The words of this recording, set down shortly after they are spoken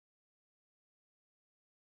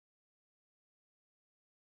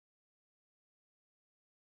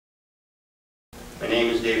name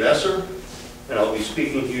is Dave Esser, and I'll be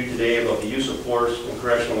speaking to you today about the use of force in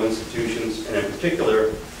correctional institutions, and in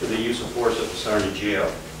particular, to the use of force at the Sarnia Jail.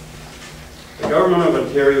 The Government of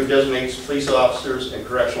Ontario designates police officers and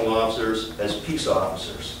correctional officers as peace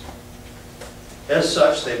officers. As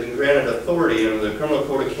such, they've been granted authority under the Criminal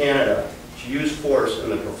Code of Canada to use force in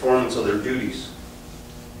the performance of their duties.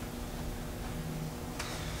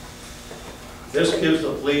 This gives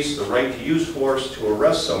the police the right to use force to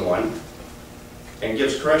arrest someone, and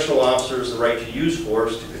gives correctional officers the right to use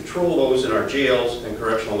force to control those in our jails and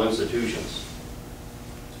correctional institutions.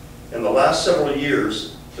 In the last several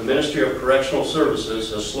years, the Ministry of Correctional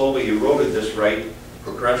Services has slowly eroded this right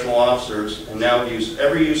for correctional officers, and now views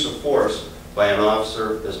every use of force by an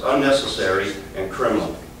officer as unnecessary and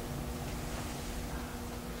criminal.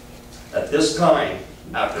 At this time,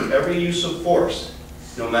 after every use of force,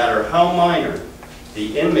 no matter how minor,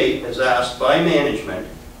 the inmate is asked by management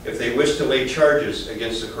if they wish to lay charges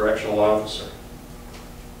against the correctional officer.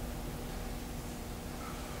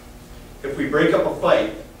 If we break up a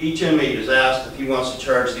fight, each inmate is asked if he wants to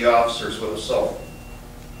charge the officers with assault.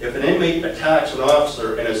 If an inmate attacks an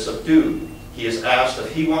officer and is subdued, he is asked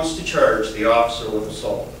if he wants to charge the officer with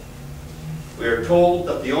assault. We are told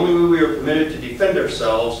that the only way we are permitted to defend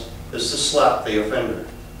ourselves is to slap the offender.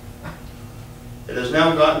 It has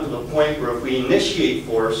now gotten to the point where if we initiate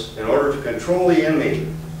force in order to control the inmate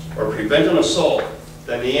or prevent an assault,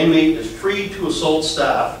 then the inmate is free to assault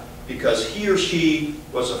staff because he or she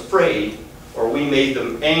was afraid or we made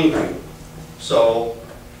them angry. So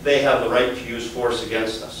they have the right to use force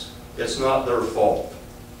against us. It's not their fault.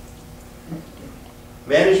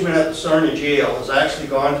 Management at the Sarnia Jail has actually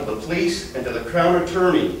gone to the police and to the Crown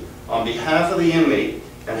Attorney on behalf of the inmate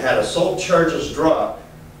and had assault charges dropped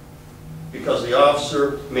because the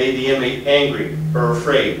officer made the inmate angry or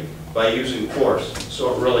afraid by using force.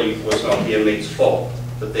 So it really was not the inmate's fault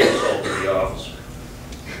that they assaulted the officer.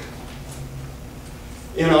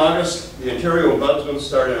 In August, the Ontario Ombudsman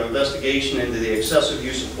started an investigation into the excessive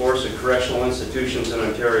use of force in correctional institutions in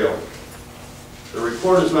Ontario. The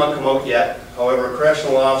report has not come out yet. However,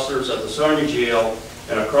 correctional officers at the Sarnia Jail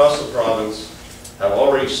and across the province have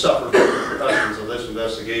already suffered the repercussions of this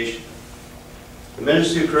investigation. The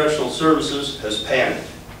Ministry of Correctional Services has panicked.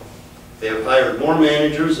 They have hired more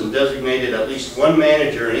managers and designated at least one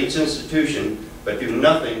manager in each institution, but do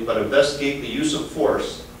nothing but investigate the use of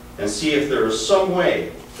force and see if there is some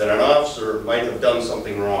way that an officer might have done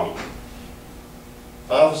something wrong.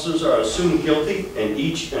 Officers are assumed guilty in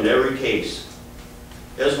each and every case.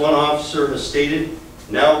 As one officer has stated,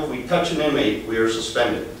 now if we touch an inmate, we are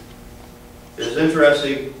suspended. It is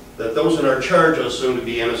interesting that those in our charge are assumed to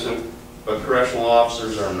be innocent, but correctional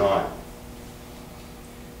officers are not.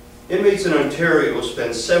 Inmates in Ontario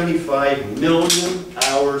spend 75 million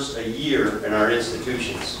hours a year in our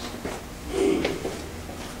institutions.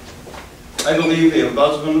 I believe the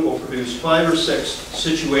Ombudsman will produce 5 or 6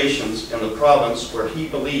 situations in the province where he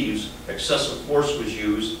believes excessive force was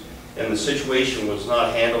used and the situation was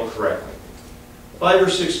not handled correctly. 5 or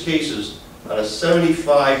 6 cases out of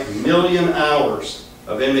 75 million hours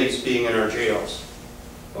of inmates being in our jails.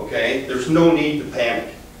 Okay? There's no need to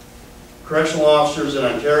panic. Correctional officers in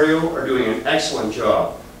Ontario are doing an excellent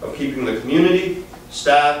job of keeping the community,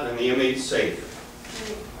 staff, and the inmates safe.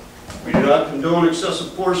 We do not condone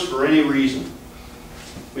excessive force for any reason.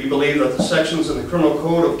 We believe that the sections in the Criminal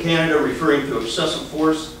Code of Canada referring to excessive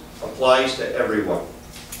force applies to everyone.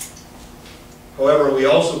 However, we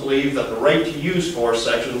also believe that the right to use force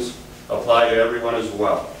sections apply to everyone as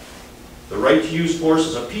well. The right to use force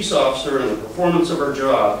as a peace officer in the performance of our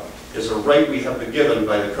job is a right we have been given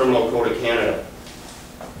by the Criminal Code of Canada.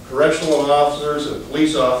 Correctional officers and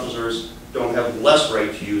police officers don't have less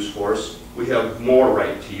right to use force. We have more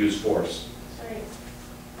right to use force.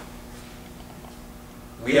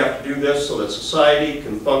 We have to do this so that society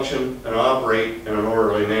can function and operate in an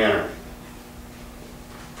orderly manner.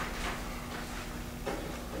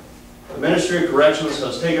 The Ministry of Corrections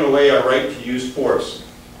has taken away our right to use force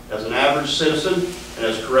as an average citizen and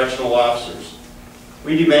as correctional officers.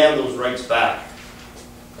 We demand those rights back.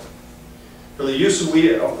 For the use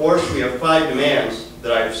of force, we have 5 demands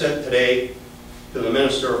that I have sent today to the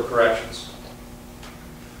Minister of Corrections.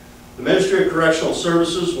 The Ministry of Correctional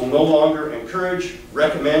Services will no longer encourage,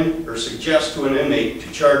 recommend, or suggest to an inmate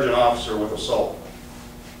to charge an officer with assault.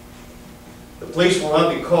 The police will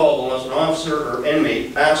not be called unless an officer or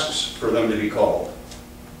inmate asks for them to be called.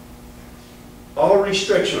 All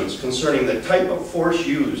restrictions concerning the type of force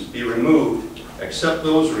used be removed, except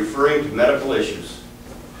those referring to medical issues.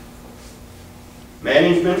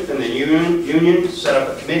 Management and the union set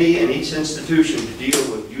up a committee in each institution to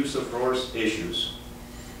deal with use of force issues.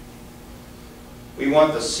 We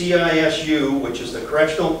want the CISU, which is the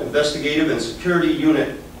Correctional Investigative and Security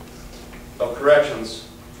Unit of Corrections,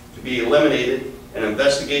 to be eliminated and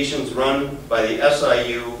investigations run by the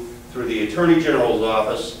SIU through the Attorney General's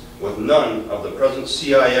office, with none of the present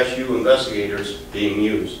CISU investigators being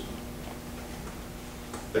used.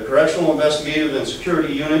 The Correctional Investigative and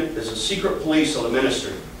Security Unit is a secret police of the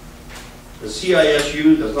ministry. The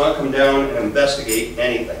CISU does not come down and investigate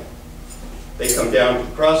anything. They come down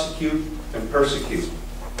to prosecute and persecute.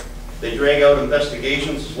 They drag out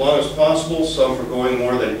investigations as long as possible, some for going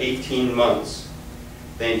more than 18 months.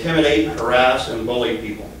 They intimidate, harass, and bully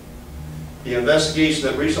people. The investigation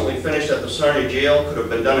that recently finished at the Sarnia jail could have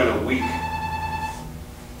been done in a week.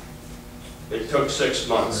 It took 6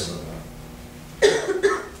 months.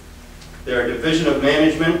 They are a division of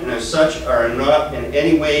management, and as such are not in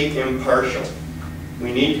any way impartial.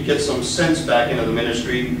 We need to get some sense back into the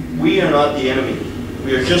ministry. We are not the enemy.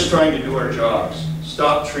 We are just trying to do our jobs.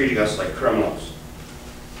 Stop treating us like criminals.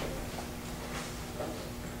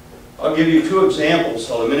 I'll give you 2 examples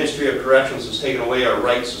how the Ministry of Corrections has taken away our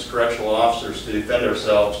rights as correctional officers to defend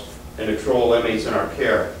ourselves and to control inmates in our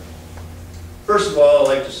care. First of all,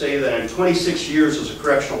 I'd like to say that in 26 years as a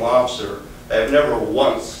correctional officer, I have never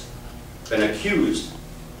once been accused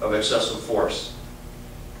of excessive force,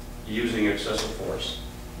 using excessive force.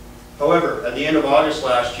 However, at the end of August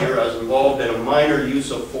last year, I was involved in a minor use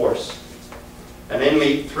of force. An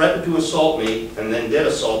inmate threatened to assault me and then did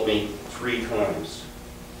assault me 3 times.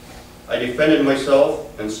 I defended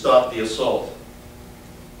myself and stopped the assault.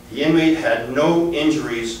 The inmate had no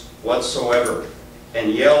injuries whatsoever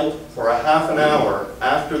and yelled for a half an hour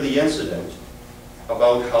after the incident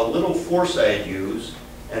about how little force I had used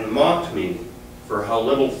and mocked me for how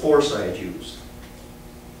little force I had used.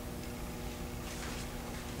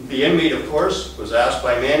 The inmate, of course, was asked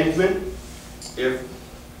by management if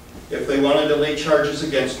they wanted to lay charges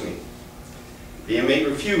against me. The inmate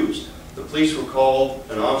refused. The police were called,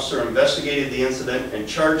 an officer investigated the incident and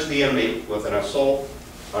charged the inmate with an assault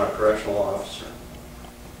on a correctional officer.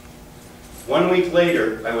 1 week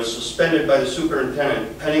later, I was suspended by the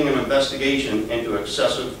superintendent pending an investigation into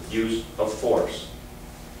excessive use of force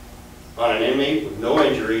on an inmate with no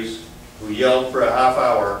injuries who yelled for a half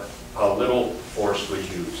hour how little force was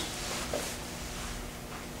used.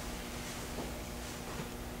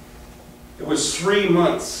 It was 3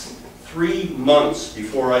 months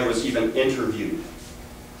before I was even interviewed.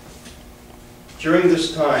 During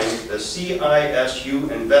this time, the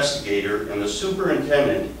CISU investigator and the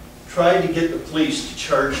superintendent tried to get the police to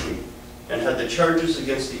charge me and had the charges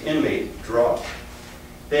against the inmate dropped.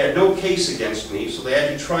 They had no case against me, so they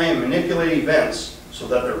had to try and manipulate events so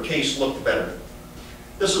that their case looked better.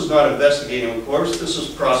 This is not investigating, of course, this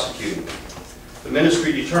is prosecuting. The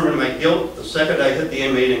ministry determined my guilt the second I hit the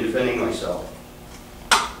inmate in defending myself.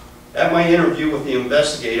 At my interview with the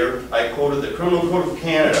investigator, I quoted the Criminal Code of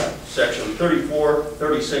Canada, section 34,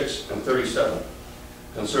 36, and 37,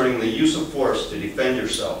 concerning the use of force to defend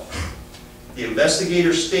yourself. The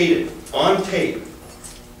investigator stated on tape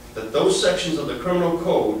that those sections of the criminal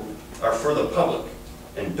code are for the public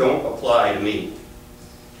and don't apply to me.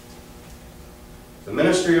 The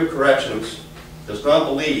Ministry of Corrections does not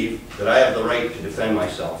believe that I have the right to defend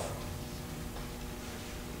myself.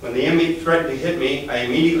 When the inmate threatened to hit me, I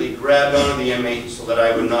immediately grabbed onto the inmate so that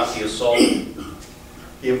I would not be assaulted.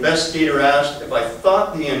 The investigator asked if I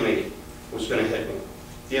thought the inmate was going to hit me.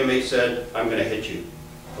 The inmate said, "I'm going to hit you."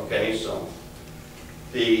 Okay, so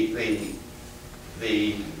the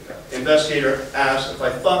investigator asked if I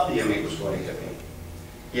thought the inmate was going to hit me.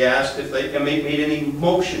 He asked if the inmate made any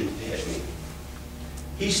motion to hit me.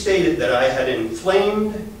 He stated that I had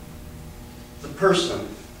inflamed the person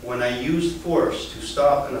when I used force to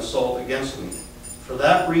stop an assault against me. For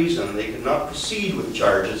that reason, they could not proceed with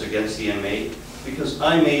charges against the inmate because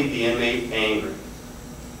I made the inmate angry.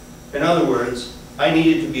 In other words, I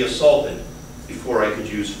needed to be assaulted before I could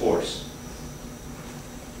use force.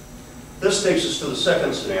 This takes us to the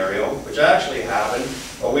second scenario, which actually happened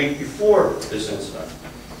a week before this incident.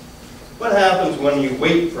 What happens when you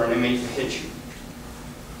wait for an inmate to hit you?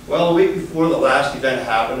 Well, a week before the last event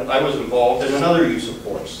happened, I was involved in another use of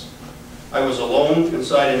force. I was alone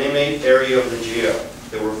inside an inmate area of the jail.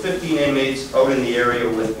 There were 15 inmates out in the area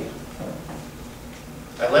with me.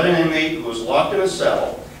 I led an inmate who was locked in a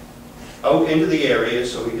cell out into the area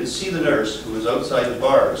so he could see the nurse who was outside the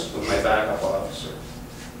bars with my backup officer.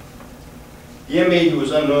 The inmate, who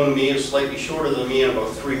was unknown to me, is slightly shorter than me and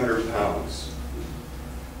about 300 pounds.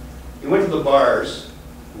 He went to the bars,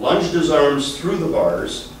 lunged his arms through the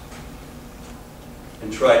bars,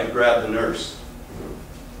 and tried to grab the nurse.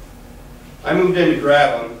 I moved in to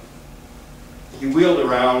grab him. he wheeled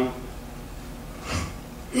around,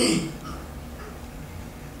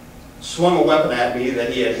 swung a weapon at me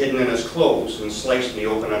that he had hidden in his clothes and sliced me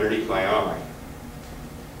open underneath my eye.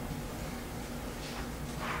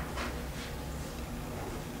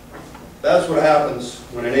 That's what happens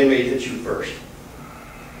when an inmate hits you first.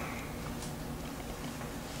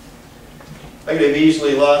 I could have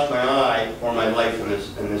easily lost my eye or my life in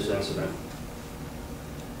this incident.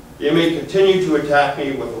 The inmate continued to attack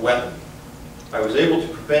me with a weapon. I was able to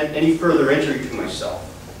prevent any further injury to myself.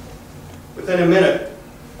 Within a minute,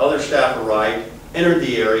 other staff arrived, entered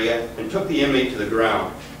the area, and took the inmate to the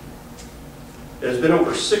ground. It has been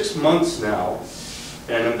over 6 months now,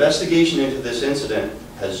 and an investigation into this incident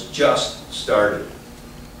has just started.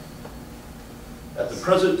 At the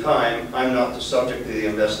present time, I'm not the subject of the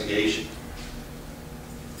investigation.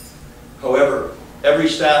 However, every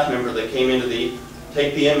staff member that came in to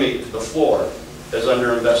take the inmate to the floor is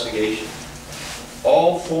under investigation.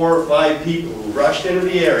 All 4 or 5 people who rushed into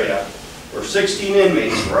the area, where 16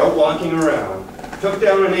 inmates were out walking around, took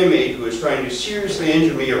down an inmate who was trying to seriously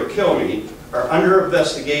injure me or kill me, are under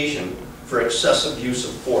investigation for excessive use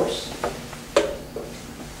of force.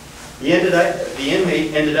 The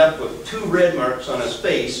inmate ended up with 2 red marks on his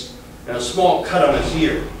face and a small cut on his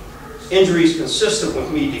ear. Injuries consistent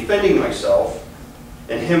with me defending myself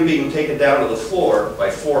and him being taken down to the floor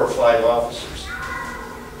by 4 or 5 officers.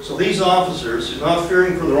 So these officers, not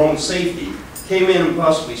fearing for their own safety, came in and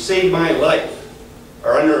possibly saved my life,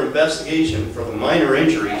 are under investigation for the minor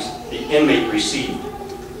injuries the inmate received.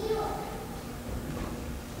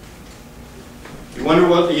 You wonder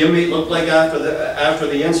what the inmate looked like after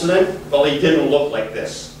the incident? Well, he didn't look like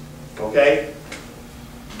this, okay?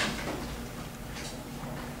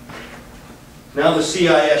 Now the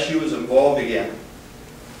CISU is involved again.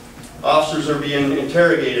 Officers are being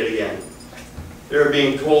interrogated again. They're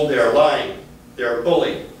being told they are lying. They are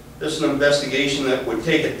bullied. This is an investigation that would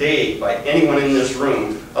take a day by anyone in this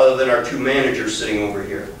room other than our 2 managers sitting over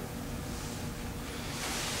here.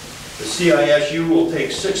 The CISU will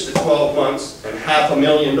take 6 to 12 months and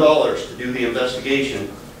 $500,000 to do the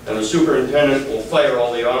investigation, and the superintendent will fire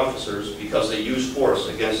all the officers because they used force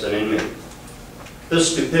against an inmate.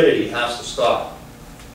 This stupidity has to stop.